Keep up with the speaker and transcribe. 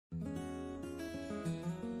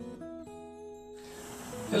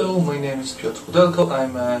Hello, my name is Piotr Pudelko.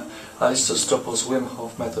 I'm Aristos Tropos Wim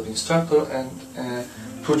Hof method instructor and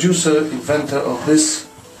producer, inventor of this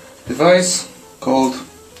device called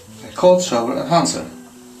a cold shower enhancer.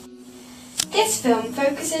 This film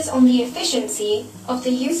focuses on the efficiency of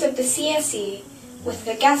the use of the CSE with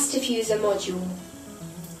the Gas Diffuser Module.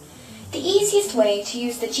 The easiest way to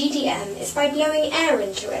use the GDM is by blowing air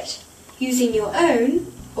into it, using your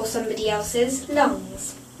own or somebody else's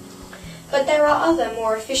lungs. But there are other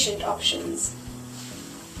more efficient options.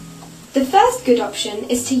 The first good option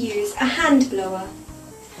is to use a hand blower.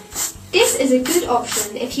 This is a good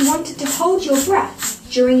option if you wanted to hold your breath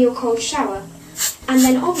during your cold shower, and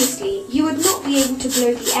then obviously you would not be able to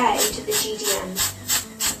blow the air into the GDM.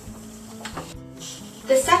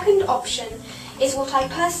 The second option is what I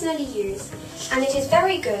personally use, and it is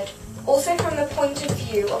very good, also from the point of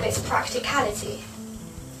view of its practicality.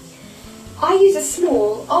 I use a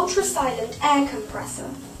small, ultra-silent air compressor,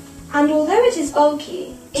 and although it is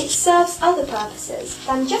bulky, it serves other purposes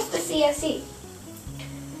than just the CSE.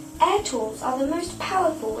 Air tools are the most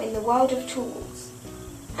powerful in the world of tools,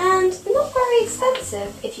 and not very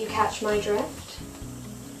expensive if you catch my drift.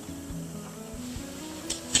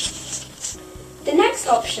 The next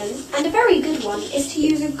option, and a very good one, is to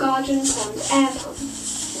use a garden pond air pump.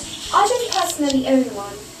 I don't personally own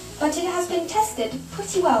one, but it has been tested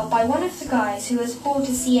pretty well by one of the guys who has bought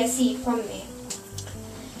a CSE from me.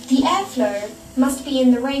 The airflow must be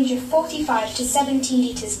in the range of 45 to 70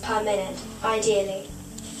 litres per minute, ideally.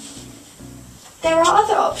 There are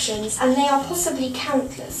other options, and they are possibly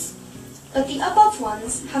countless, but the above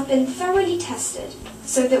ones have been thoroughly tested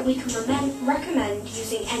so that we can recommend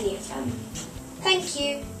using any of them. Thank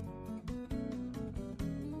you.